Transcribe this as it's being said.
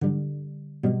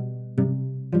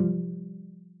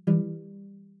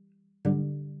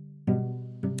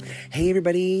Hey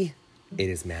everybody, it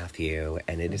is Matthew,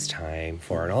 and it is time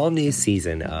for an all-new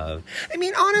season of,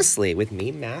 honestly, with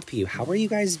me, Matthew. How are you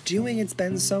guys doing? It's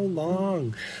been so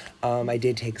long. I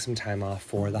did take some time off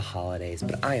for the holidays,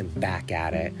 but I am back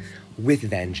at it with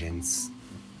vengeance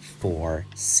for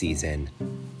season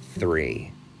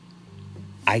 3.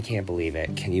 I can't believe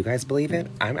it. Can you guys believe it?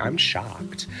 I'm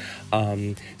shocked.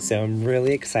 So I'm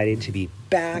really excited to be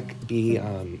back.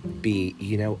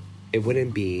 It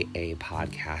wouldn't be a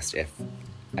podcast if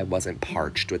I wasn't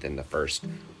parched within the first,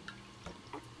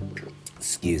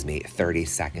 30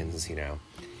 seconds,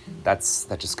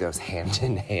 That just goes hand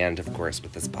in hand, of course,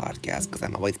 with this podcast, because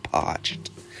I'm always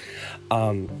parched.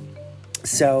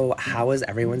 So how was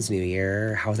everyone's New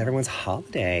Year? How was everyone's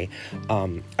holiday?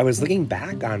 I was looking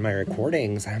back on my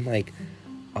recordings, and I'm like,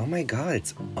 oh my God,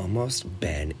 it's almost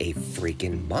been a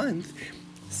freaking month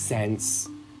since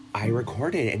I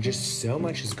recorded, and just so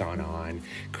much has gone on.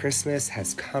 Christmas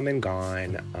has come and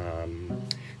gone.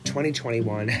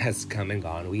 2021 has come and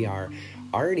gone. We are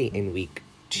already in week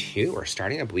 2, or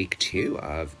starting week 2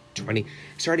 of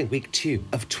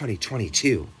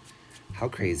 2022. How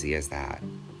crazy is that?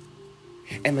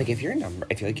 And if your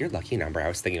lucky number, I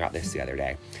was thinking about this the other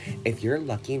day. If your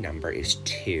lucky number is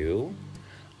 2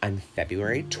 on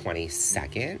February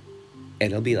 22nd,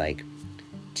 it'll be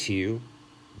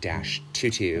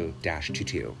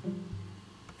 2-22-22.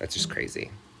 That's just crazy.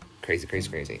 Crazy.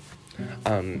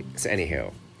 So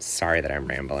anywho, sorry that I'm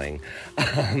rambling.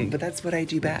 But that's what I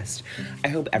do best. I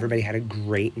hope everybody had a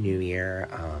great New Year.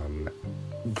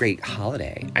 Great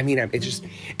holiday.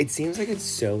 It seems like it's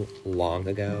so long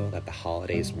ago that the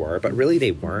holidays were, but really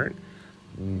they weren't,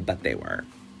 but they were.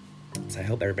 So I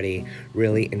hope everybody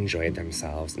really enjoyed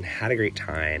themselves and had a great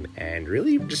time and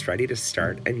really just ready to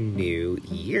start a new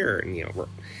year. And,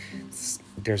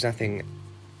 there's nothing,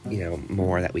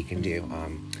 more that we can do.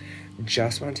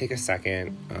 Just want to take a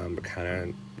second, kind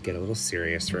of get a little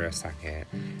serious for a second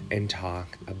and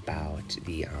talk about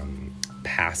the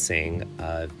passing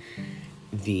of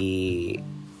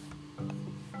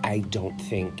I don't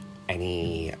think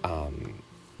any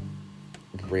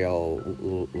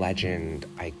real legend,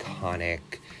 iconic,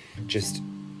 just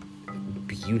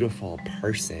beautiful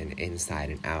person inside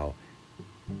and out,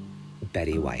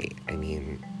 Betty White.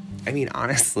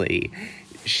 Honestly,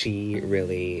 she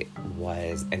really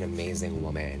was an amazing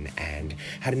woman and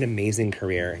had an amazing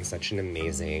career and such an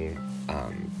amazing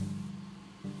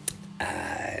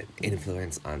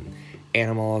influence on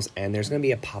animals. And there's going to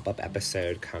be a pop-up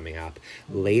episode coming up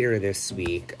later this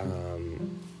week.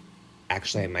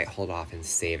 Actually, I might hold off and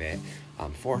save it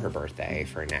for her birthday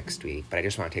for next week. But I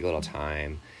just want to take a little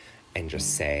time and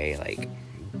just say,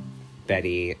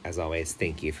 Betty, as always,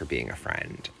 thank you for being a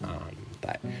friend.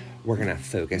 But we're going to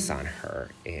focus on her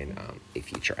in a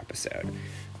future episode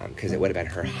because it would have been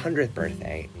her 100th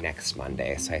birthday next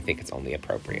Monday. So I think it's only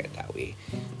appropriate that we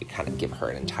kind of give her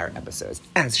an entire episode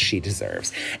as she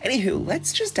deserves. Anywho,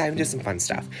 let's just dive into some fun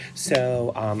stuff.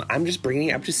 So I'm just bringing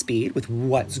you up to speed with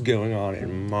what's going on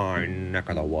in my neck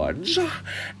of the woods.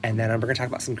 And then we're going to talk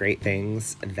about some great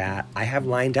things that I have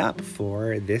lined up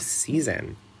for this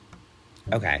season.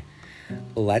 Okay.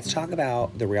 Let's talk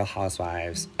about the Real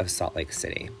Housewives of Salt Lake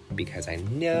City, because I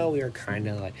know we are kind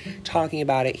of talking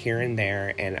about it here and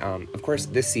there. And of course,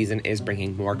 this season is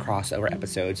bringing more crossover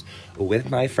episodes with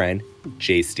my friend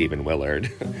J. Stephen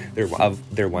Willard.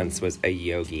 There once was a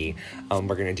yogi.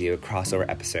 We're going to do a crossover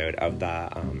episode of the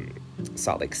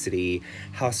Salt Lake City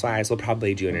Housewives. We'll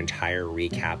probably do an entire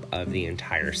recap of the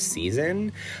entire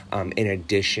season, in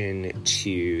addition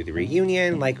to the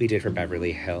reunion like we did for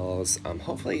Beverly Hills.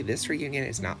 Hopefully this reunion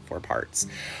is not 4 parts.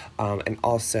 And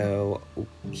also,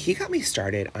 he got me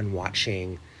started on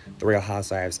watching The Real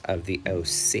Housewives of the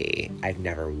OC. I've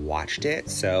never watched it,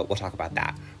 so we'll talk about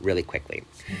that really quickly.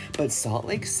 But Salt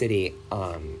Lake City,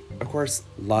 of course,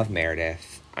 love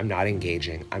Meredith. I'm not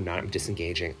engaging. I'm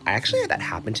disengaging. I actually had that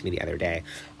happen to me the other day.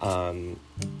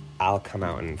 I'll come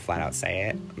out and flat out say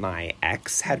it. My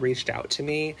ex had reached out to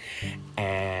me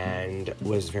and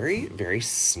was very, very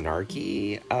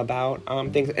snarky about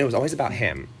things. And it was always about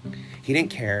him. He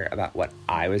didn't care about what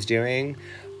I was doing.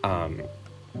 And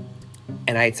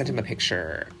I had sent him a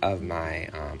picture of my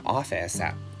office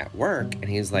at work. And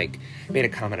he's made a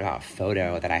comment about a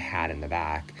photo that I had in the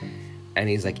back. And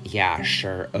he's like, yeah,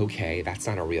 sure, okay, that's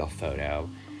not a real photo.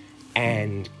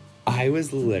 And I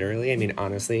was literally,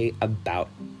 honestly, about,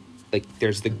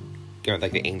 there's the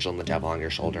angel and the devil on your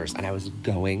shoulders. And I was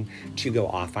going to go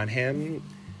off on him,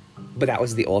 but that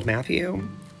was the old Matthew.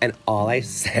 And all I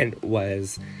said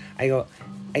was, I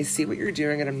see what you're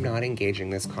doing and I'm not engaging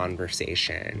this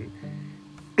conversation.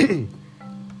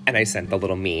 And I sent the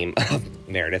little meme of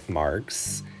Meredith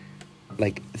Marks.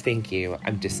 Like, thank you,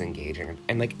 I'm disengaging.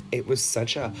 And, like, it was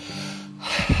such a...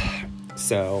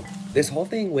 So, this whole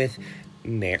thing with...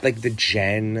 like, the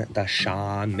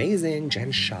Shah, amazing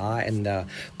Jen Shah, and the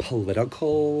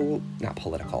not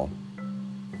political.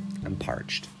 I'm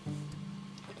parched.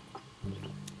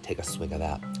 Take a swig of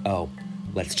that. Oh,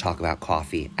 let's talk about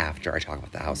coffee after I talk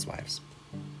about the housewives.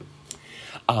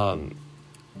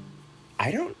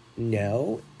 I don't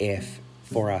know if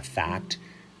for a fact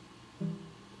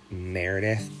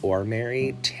Meredith or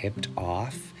Mary tipped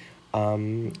off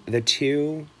the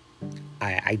two.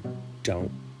 I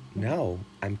don't know.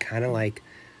 I'm kind of like,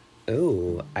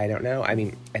 oh, I don't know. I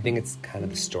mean, I think it's kind of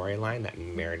the storyline that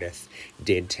Meredith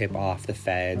did tip off the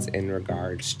feds in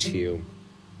regards to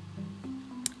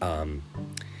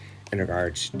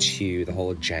the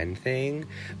whole Jen thing.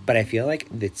 But I feel like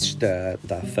it's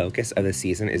the focus of the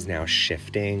season is now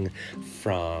shifting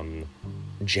from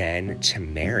Jen to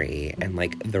Mary, and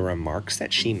like the remarks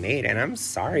that she made. And I'm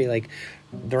sorry, like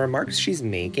the remarks she's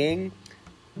making,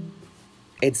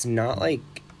 it's not like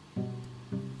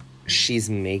she's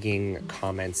making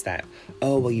comments that,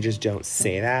 oh, well, you just don't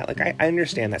say that. Like, I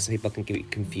understand that some people can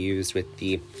get confused with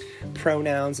the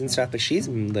pronouns and stuff, but she's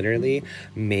literally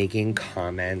making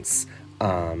comments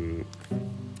on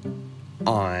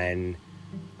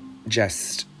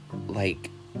just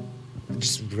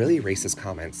really racist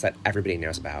comments that everybody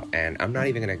knows about. And I'm not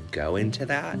even going to go into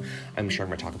that. I'm sure I'm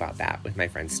going to talk about that with my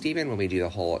friend Steven when we do the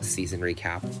whole season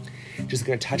recap. Just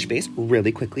going to touch base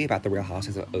really quickly about the Real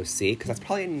Housewives of OC, because that's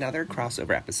probably another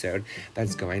crossover episode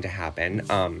that's going to happen.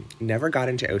 Never got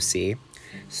into OC.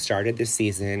 Started this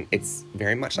season. It's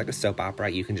very much like a soap opera.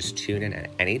 You can just tune in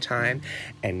at any time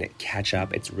and catch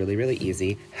up. It's really, really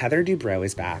easy. Heather Dubrow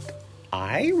is back.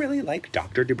 I really like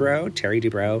Dr. Dubrow, Terry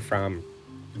Dubrow from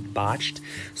Botched,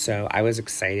 so I was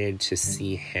excited to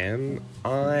see him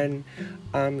on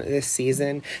this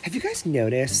season. Have you guys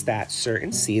noticed that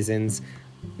certain seasons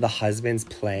the husbands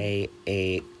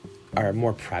are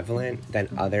more prevalent than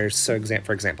others? So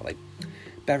for example, like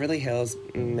Beverly Hills,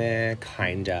 meh,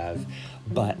 kind of,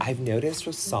 but I've noticed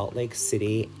with Salt Lake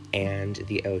City and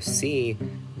the OC,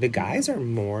 the guys are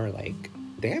more like,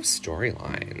 they have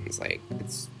storylines. Like,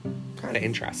 it's kind of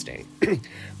interesting.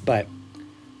 But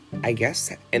I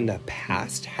guess in the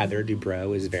past, Heather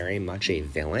Dubrow is very much a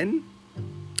villain.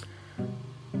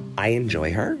 I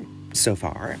enjoy her so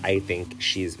far. I think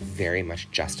she's very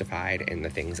much justified in the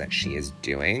things that she is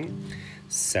doing.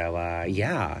 So,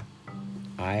 yeah,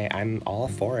 I'm all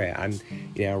for it. I'm,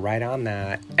 right on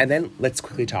that. And then let's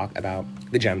quickly talk about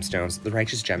The Gemstones, The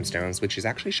Righteous Gemstones, which is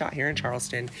actually shot here in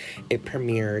Charleston. It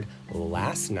premiered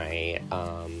last night.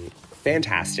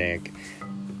 Fantastic.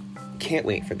 Can't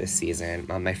wait for this season.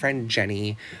 My friend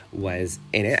Jenny was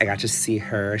in it. I got to see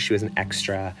her. She was an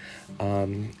extra.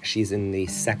 She's in the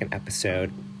second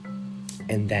episode.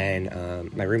 And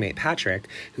then my roommate Patrick,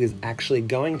 who is actually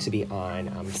going to be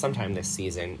on sometime this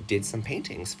season, did some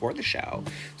paintings for the show.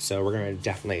 So we're going to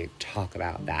definitely talk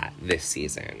about that this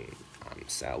season.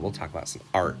 So we'll talk about some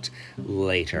art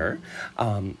later.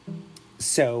 And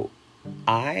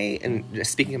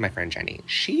speaking of my friend Jenny,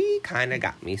 she kind of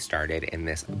got me started in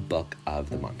this book of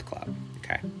the month club.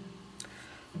 Okay.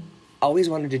 Always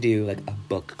wanted to do like a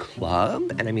book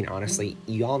club. And I mean, honestly,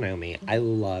 y'all know me. I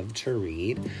love to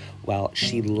read. Well,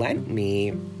 she lent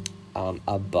me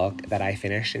a book that I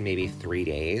finished in maybe 3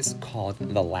 days called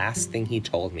The Last Thing He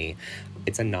Told Me.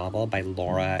 It's a novel by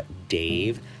Laura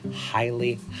Dave.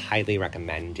 Highly, highly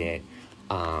recommend it.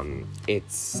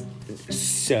 It's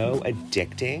so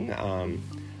addicting.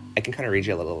 I can kind of read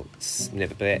you a little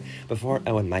snippet of it. Before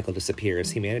Owen Michael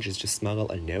disappears, he manages to smuggle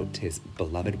a note to his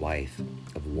beloved wife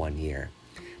of 1 year.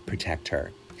 Protect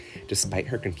her. Despite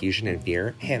her confusion and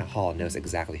fear, Hannah Hall knows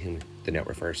exactly whom the note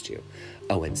refers to.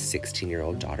 Owen's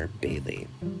 16-year-old daughter, Bailey.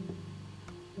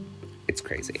 It's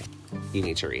crazy. You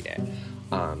need to read it.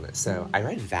 So I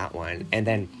read that one, and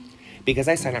then because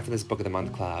I signed up for this Book of the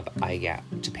Month Club, I get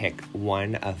to pick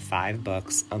one of 5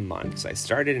 books a month. So I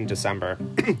started in December,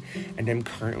 and I'm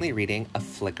currently reading A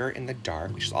Flicker in the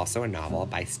Dark, which is also a novel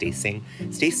by Stacey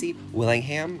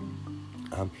Willingham.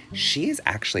 She is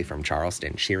actually from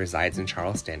Charleston. She resides in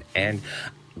Charleston. And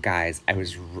guys,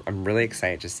 I'm really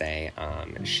excited to say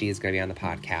she is going to be on the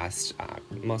podcast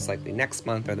most likely next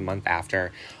month or the month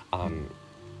after.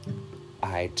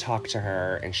 I talked to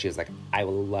her, and she was like, I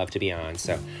would love to be on.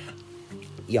 So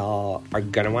y'all are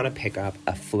going to want to pick up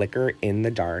A Flicker in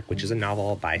the Dark, which is a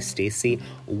novel by Stacey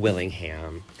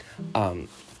Willingham.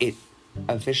 It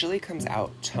officially comes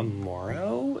out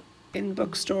tomorrow in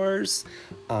bookstores,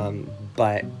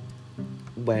 but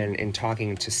when in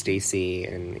talking to Stacy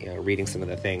and reading some of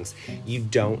the things, you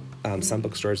don't, some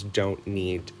bookstores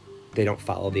they don't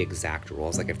follow the exact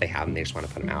rules. Like if they have them, they just want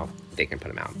to put them out, they can put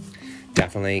them out.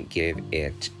 Definitely give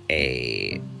it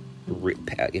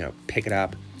pick it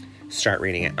up, start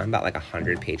reading it. I'm about like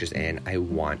 100 pages in. I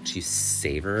want to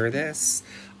savor this.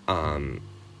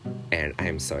 And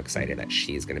I'm so excited that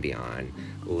she's going to be on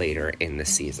later in the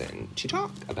season to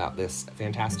talk about this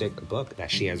fantastic book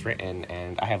that she has written.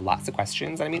 And I have lots of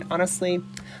questions. I mean, honestly,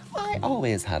 I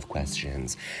always have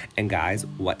questions. And guys,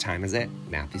 what time is it?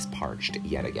 Matthew's parched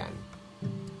yet again.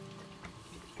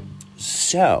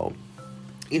 So,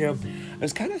 I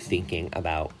was kind of thinking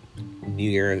about the new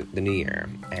year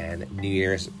and New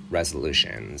Year's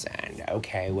resolutions and,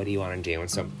 okay, what do you want to do? And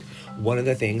so one of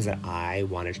the things that I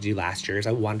wanted to do last year is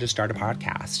I wanted to start a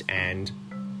podcast, and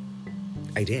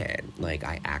I did. Like,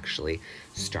 I actually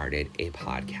started a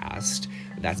podcast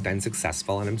that's been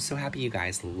successful, and I'm so happy you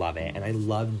guys love it, and I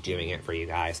love doing it for you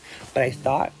guys. But I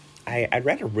thought, I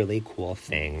read a really cool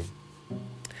thing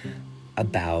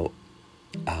about,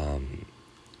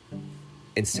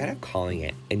 instead of calling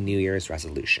it a New Year's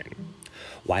resolution,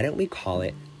 why don't we call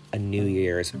it a New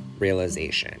Year's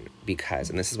realization? Because,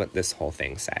 and this is what this whole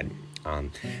thing said,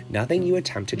 nothing you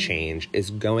attempt to change is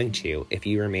going to if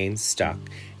you remain stuck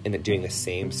in doing the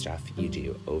same stuff you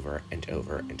do over and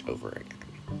over and over again.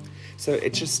 So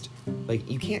it's just, like,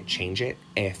 you can't change it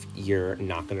if you're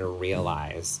not going to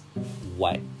realize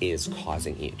what is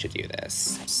causing you to do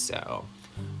this. So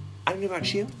I don't know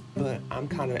about you, but I'm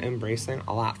kind of embracing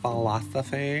a lot of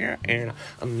philosophy in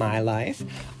my life.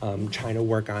 Trying to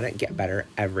work on it, get better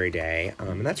every day.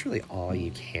 And that's really all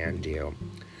you can do.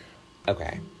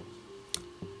 Okay.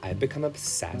 I've become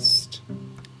obsessed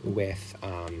with,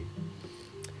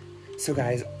 so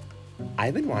guys,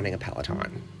 I've been wanting a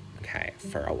Peloton, okay,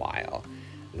 for a while.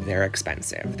 They're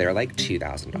expensive. They're like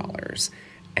 $2,000.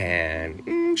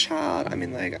 And, child, I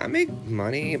mean, like, I make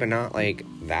money, but not, like,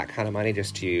 that kind of money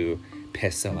just to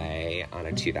piss away on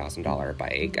a $2,000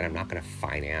 bike. And I'm not going to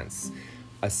finance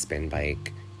a spin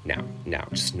bike. No,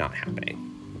 just not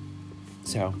happening.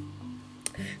 So,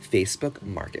 Facebook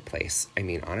Marketplace. I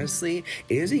mean, honestly,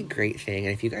 it is a great thing.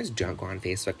 And if you guys don't go on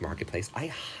Facebook Marketplace, I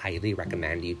highly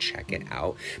recommend you check it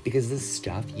out, because the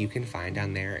stuff you can find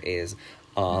on there is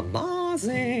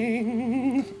amazing.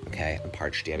 Okay, I'm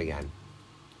parched yet again.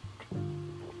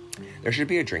 There should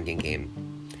be a drinking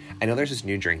game. I know there's this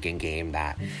new drinking game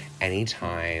that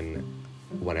anytime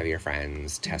one of your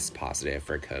friends tests positive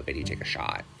for COVID, you take a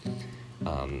shot.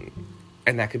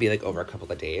 And that could be like over a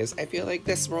couple of days. I feel like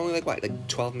we're only like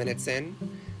 12 minutes in,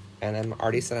 and I'm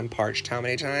already said I'm parched how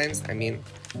many times? I mean,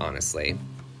 honestly.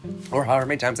 Or however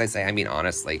many times I say, I mean,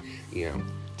 honestly,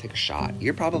 take a shot.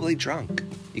 You're probably drunk.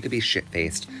 You could be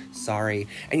shit-faced. Sorry.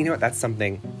 And you know what? That's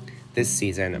something this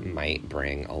season might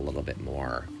bring a little bit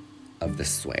more of the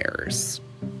swears.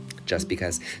 Just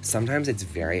because sometimes it's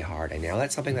very hard. I know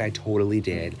that's something that I totally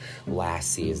did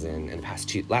last season and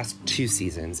the last two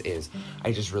seasons is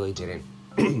I just really didn't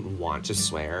want to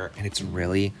swear, and it's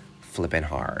really flippin'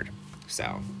 hard.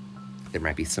 So there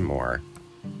might be some more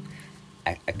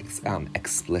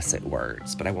explicit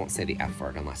words, but I won't say the F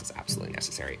word unless it's absolutely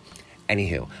necessary.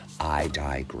 Anywho, I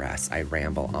digress. I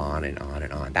ramble on and on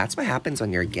and on. That's what happens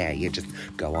when you're gay. You just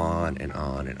go on and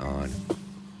on and on.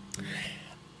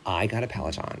 I got a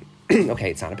Peloton.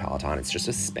 Okay, it's not a Peloton. It's just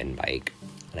a spin bike.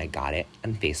 And I got it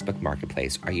on Facebook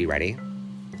Marketplace. Are you ready?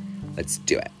 Let's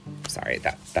do it. Sorry,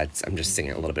 that's I'm just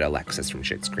singing a little bit of Alexis from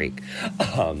Schitt's Creek.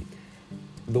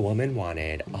 The woman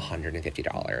wanted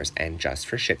 $150. And just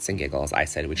for shits and giggles, I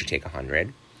said, would you take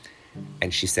 $100?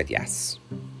 And she said yes.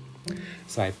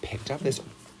 So I picked up this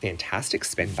fantastic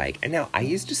spin bike. And now, I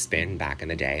used to spin back in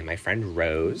the day. My friend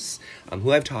Rose,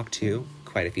 who I've talked to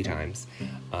quite a few times.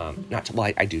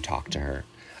 I do talk to her.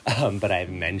 But I've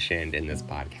mentioned in this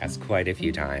podcast quite a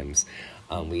few times.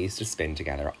 We used to spin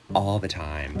together all the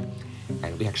time.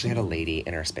 And we actually had a lady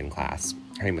in our spin class.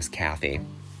 Her name was Kathy.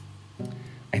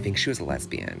 I think she was a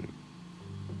lesbian.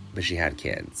 But she had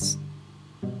kids.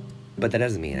 But that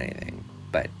doesn't mean anything.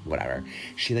 But whatever.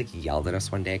 She yelled at us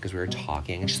one day because we were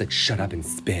talking. And she's like, shut up and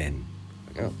spin.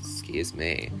 I'm like, oh, excuse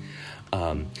me.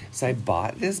 So I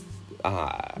bought this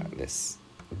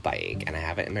bike, and I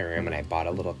have it in my room, and I bought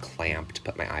a little clamp to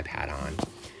put my iPad on,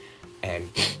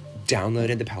 and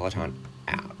downloaded the Peloton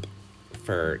app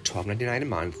for $12.99 a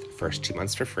month, first 2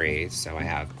 months for free, so I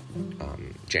have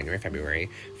January, February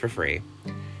for free.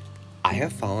 I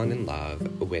have fallen in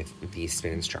love with the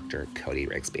spin instructor, Cody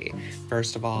Rigsby.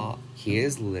 First of all, he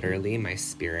is literally my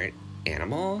spirit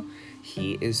animal.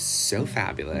 He is so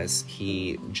fabulous.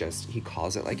 He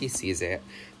calls it like he sees it.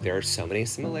 There are so many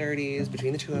similarities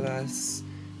between the two of us.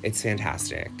 It's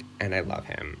fantastic, and I love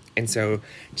him. And so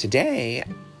today,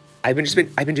 I've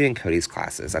been doing Cody's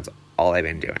classes. That's all I've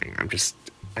been doing.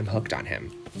 I'm hooked on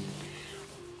him.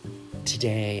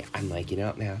 Today, I'm like, you know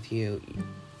what, Matthew?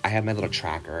 I have my little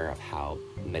tracker of how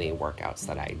many workouts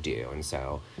that I do, and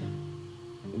so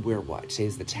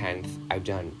today's the 10th. I've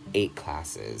done 8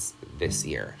 classes this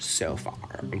year so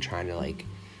far. I'm trying to like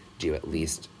do at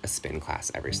least a spin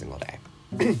class every single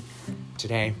day.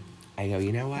 Today, I go,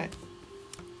 you know what?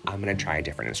 I'm gonna try a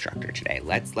different instructor today.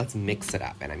 Let's mix it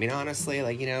up. And I mean, honestly,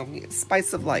 like, you know,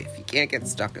 spice of life. You can't get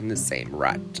stuck in the same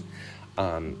rut.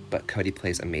 But Cody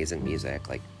plays amazing music.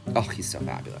 Like, oh, he's so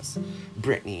fabulous.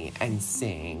 Britney,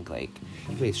 NSYNC, like,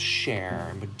 he plays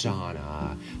Cher,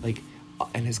 Madonna, like,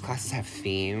 and his classes have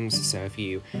themes. So if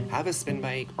you have a spin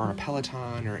bike or a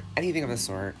peloton or anything of the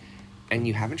sort, and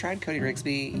you haven't tried Cody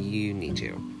Rigsby, you need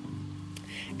to.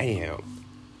 Anyhow,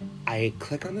 I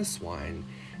click on this one,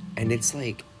 and it's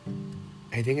like,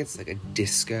 I think it's like a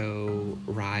disco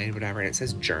ride, whatever, and it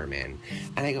says German.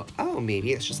 And I go, oh,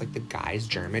 maybe it's just like the guy's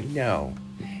German. No,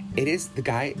 the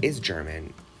guy is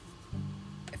German.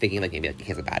 Thinking like maybe like he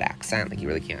has a bad accent, like you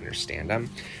really can't understand him.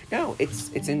 No, it's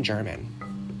in German,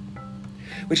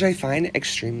 which I find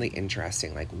extremely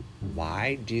interesting. Like,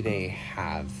 why do they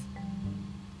have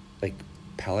like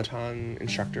Peloton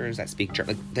instructors that speak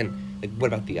German? Like, what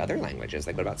about the other languages?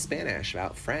 Like, what about Spanish?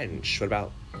 About French? What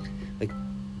about, like,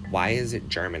 why is it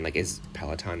German? Like, is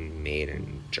Peloton made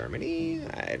in Germany?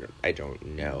 I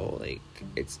don't know. Like,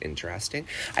 it's interesting.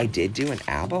 I did do an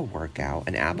ABBA workout,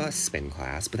 an ABBA spin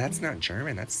class, but that's not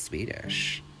German. That's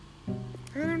Swedish.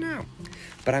 I don't know.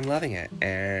 But I'm loving it,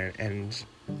 and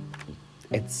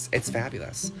it's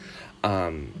fabulous.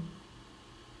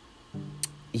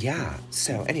 Yeah,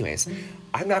 so anyways,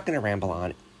 I'm not going to ramble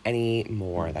on any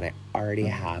more than I already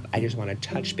have. I just want to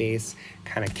touch base,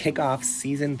 kind of kick off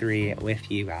season 3 with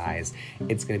you guys.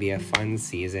 It's going to be a fun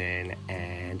season,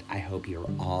 and I hope you're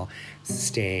all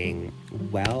staying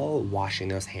well, washing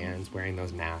those hands, wearing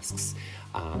those masks,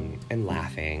 and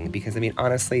laughing, because I mean,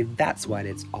 honestly, that's what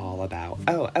it's all about.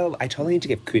 Oh, I totally need to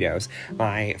give kudos.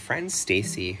 My friend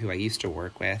Stacy, who I used to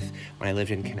work with when I lived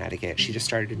in Connecticut, she just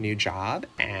started a new job,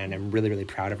 and I'm really, really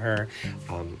proud of her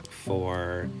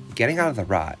for getting out of the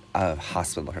rut of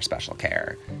hospital for special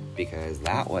care, because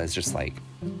that was just like,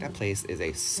 that place is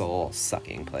a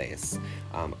soul-sucking place,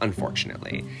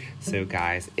 unfortunately. So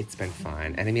guys, it's been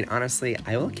fun, and I mean, honestly,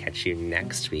 I will catch you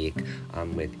next week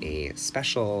with a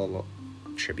special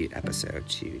tribute episode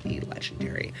to the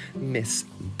legendary Miss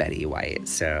Betty White.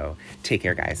 So take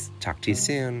care, guys. Talk to you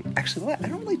soon. Actually, I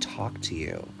don't really talk to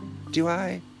you. Do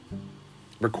I?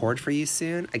 Record for you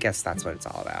soon? I guess that's what it's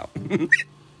all about.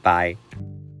 Bye.